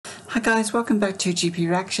Hi guys, welcome back to GP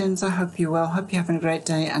Reactions. I hope you're well, hope you're having a great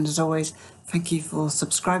day, and as always, thank you for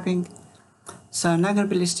subscribing. So I'm now going to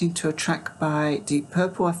be listening to a track by Deep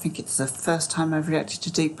Purple. I think it's the first time I've reacted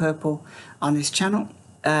to Deep Purple on this channel,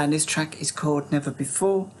 and this track is called Never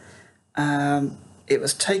Before. It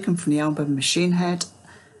was taken from the album Machine Head,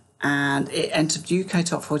 and it entered UK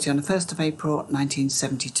Top 40 on the 1st of April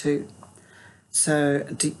 1972. So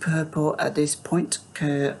Deep Purple at this point,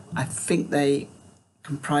 I think they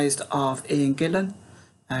comprised of Ian Gillan,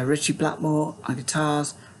 Ritchie Blackmore on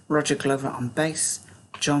guitars, Roger Glover on bass,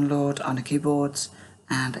 Jon Lord on the keyboards,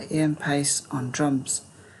 and Ian Paice on drums.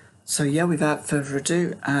 So yeah, without further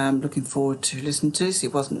ado, I'm looking forward to listening to this.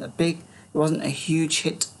 It wasn't a huge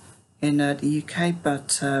hit in the UK,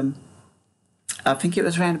 but I think it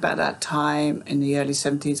was around about that time in the early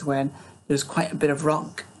 70s when there was quite a bit of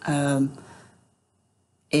rock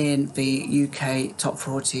in the UK Top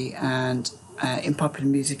 40 and in popular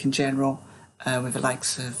music in general, with the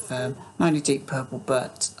likes of not only Deep Purple,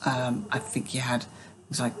 but I think you had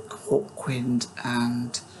things like Hawkwind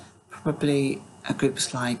and probably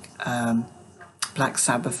groups like Black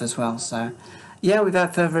Sabbath as well. So yeah,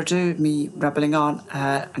 without further ado, me rambling on,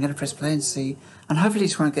 I'm going to press play and see, and hopefully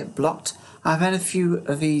this won't get blocked. I've had a few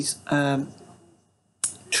of these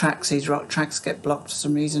tracks, these rock tracks, get blocked for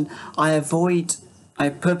some reason. I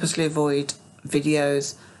purposely avoid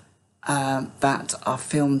videos that are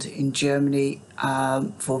filmed in Germany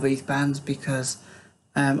for these bands, because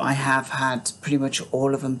I have had pretty much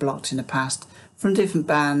all of them blocked in the past from different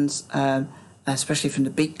bands, especially from the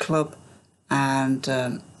Beat Club and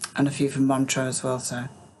a few from Montreux as well. So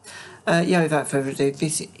yeah, without further ado,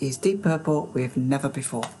 this is Deep Purple with Never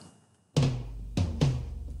Before.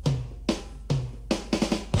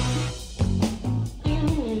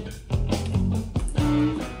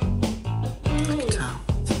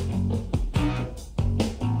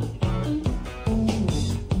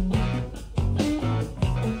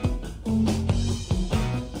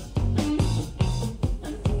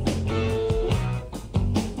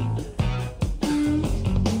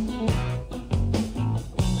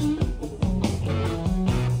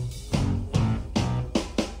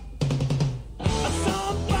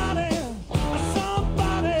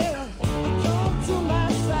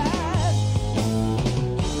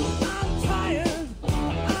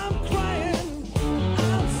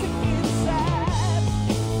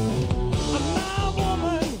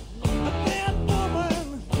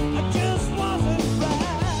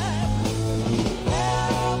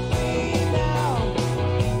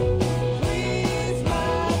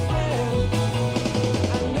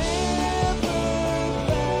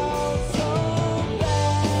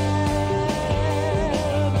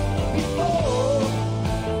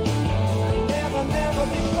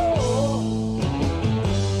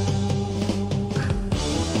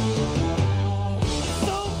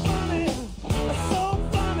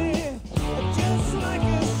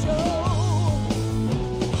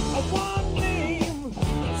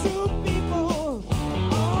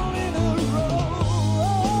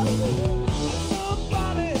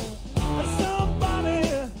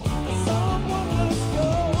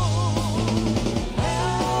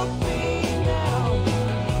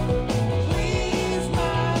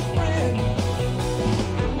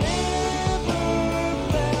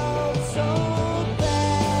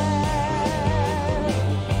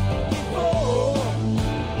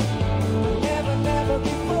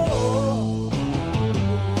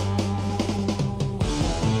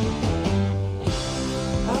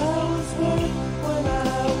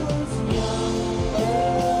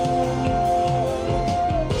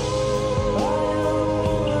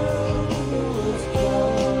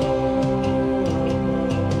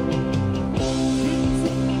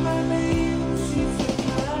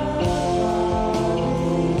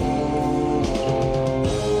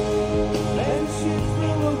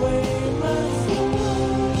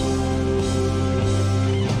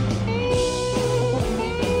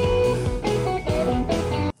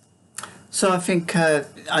 So I think I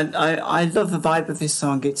love the vibe of this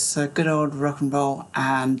song. It's good old rock and roll,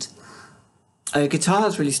 and guitar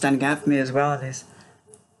is really standing out for me as well. This.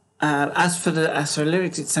 As for the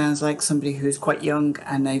lyrics, it sounds like somebody who's quite young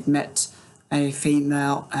and they've met a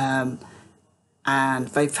female, and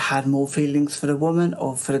they've had more feelings for the woman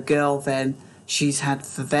or for the girl than she's had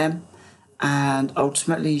for them, and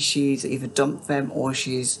ultimately she's either dumped them or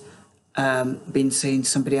she's been seeing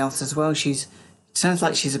somebody else as well. It sounds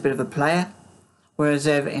like she's a bit of a player, whereas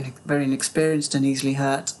they're very inexperienced and easily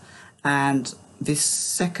hurt. And this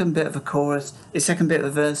second bit of a chorus, this second bit of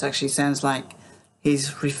a verse actually sounds like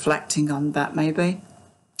he's reflecting on that maybe.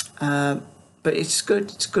 But it's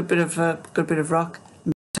good. It's a good bit of rock.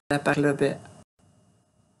 back a little bit.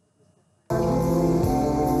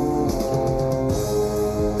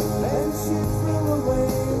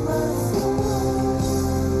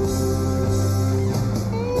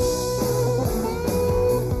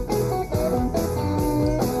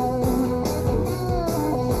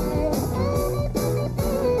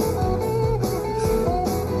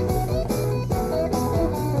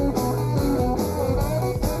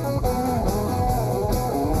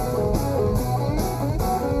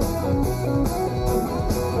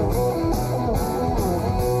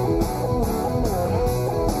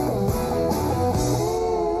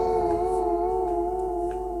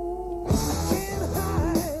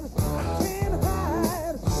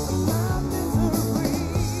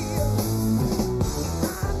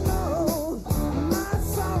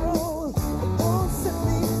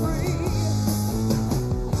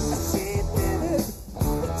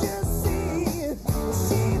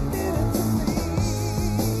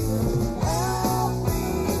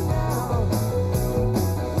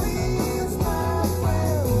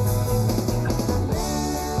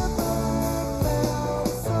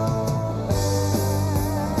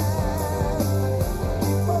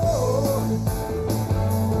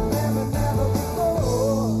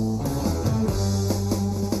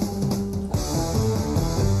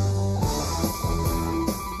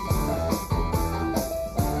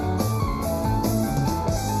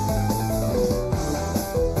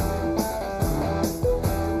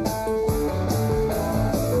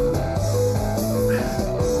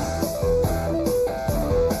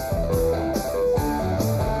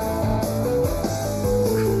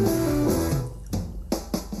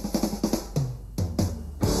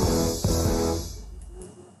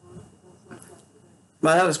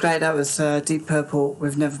 Well, that was great. That was Deep Purple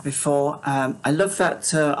with Never Before. I love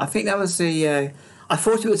that. I think that was the... I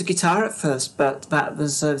thought it was a guitar at first, but that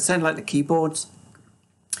was sounded like the keyboards.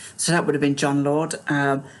 So that would have been Jon Lord.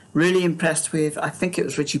 Really impressed with... I think it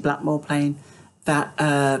was Ritchie Blackmore playing that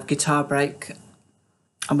guitar break.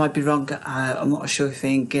 I might be wrong. I'm not sure if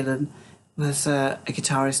Ian Gillan was a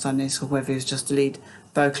guitarist on this or whether he was just a lead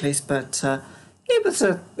vocalist. But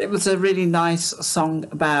it was a really nice song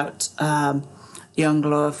about... young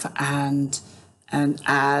love, and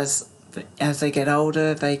as they get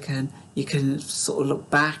older, you can sort of look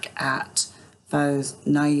back at those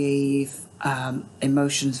naive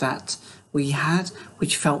emotions that we had,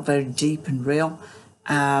 which felt very deep and real.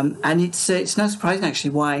 And it's no surprise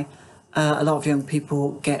actually why a lot of young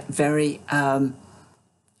people get very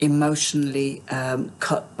emotionally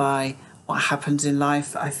cut by what happens in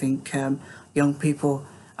life. I think young people.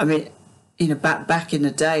 I mean, back in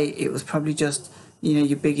the day, it was probably just.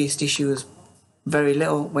 Your biggest issue was very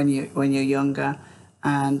little when you're younger,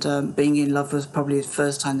 and being in love was probably the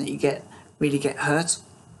first time that you really get hurt.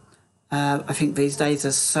 I think these days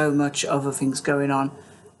there's so much other things going on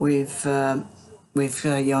with young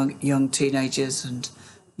teenagers and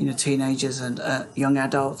young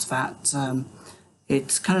adults that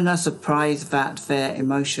it's kind of no surprise that their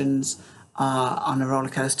emotions are on a roller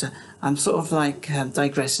coaster. I'm sort of like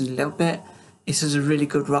digressing a little bit. This is a really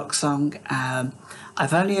good rock song.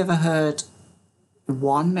 I've only ever heard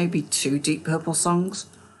one, maybe two Deep Purple songs.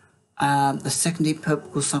 The second Deep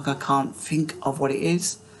Purple song, I can't think of what it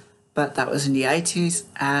is, but that was in the 80s.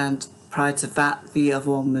 And prior to that, the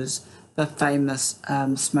other one was the famous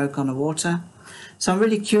Smoke on the Water. So I'm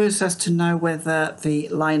really curious as to know whether the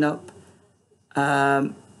lineup,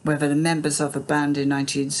 whether the members of the band in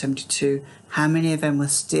 1972, how many of them were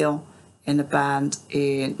still in the band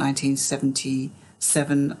in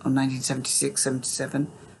 1977 or 1976, 77,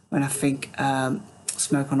 when I think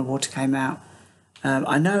Smoke on the Water came out.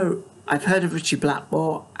 I know I've heard of Ritchie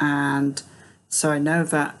Blackmore, and so I know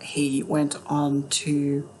that he went on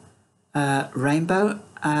to Rainbow,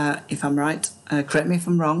 if I'm right. Correct me if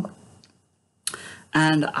I'm wrong.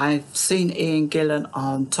 And I've seen Ian Gillan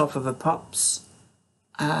on Top of the Pops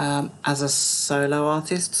as a solo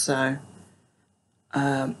artist, so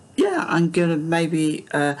yeah, I'm gonna maybe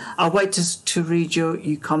I'll wait to read your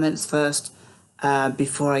comments first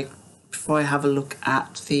before I have a look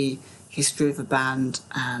at the history of the band,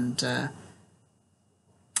 and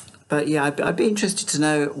but yeah, I'd be interested to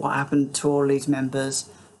know what happened to all these members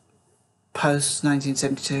post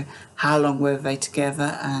 1972. How long were they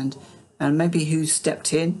together, and maybe who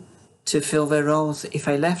stepped in to fill their roles if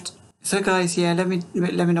they left. So guys, yeah, let me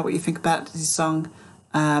know what you think about this song,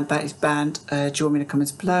 about his band. Do you want me in the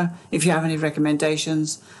comments below? If you have any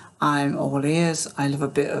recommendations, I'm all ears. I love a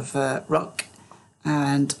bit of rock,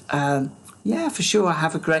 and yeah, for sure.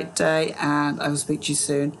 Have a great day, and I will speak to you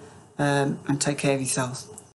soon, and take care of yourselves.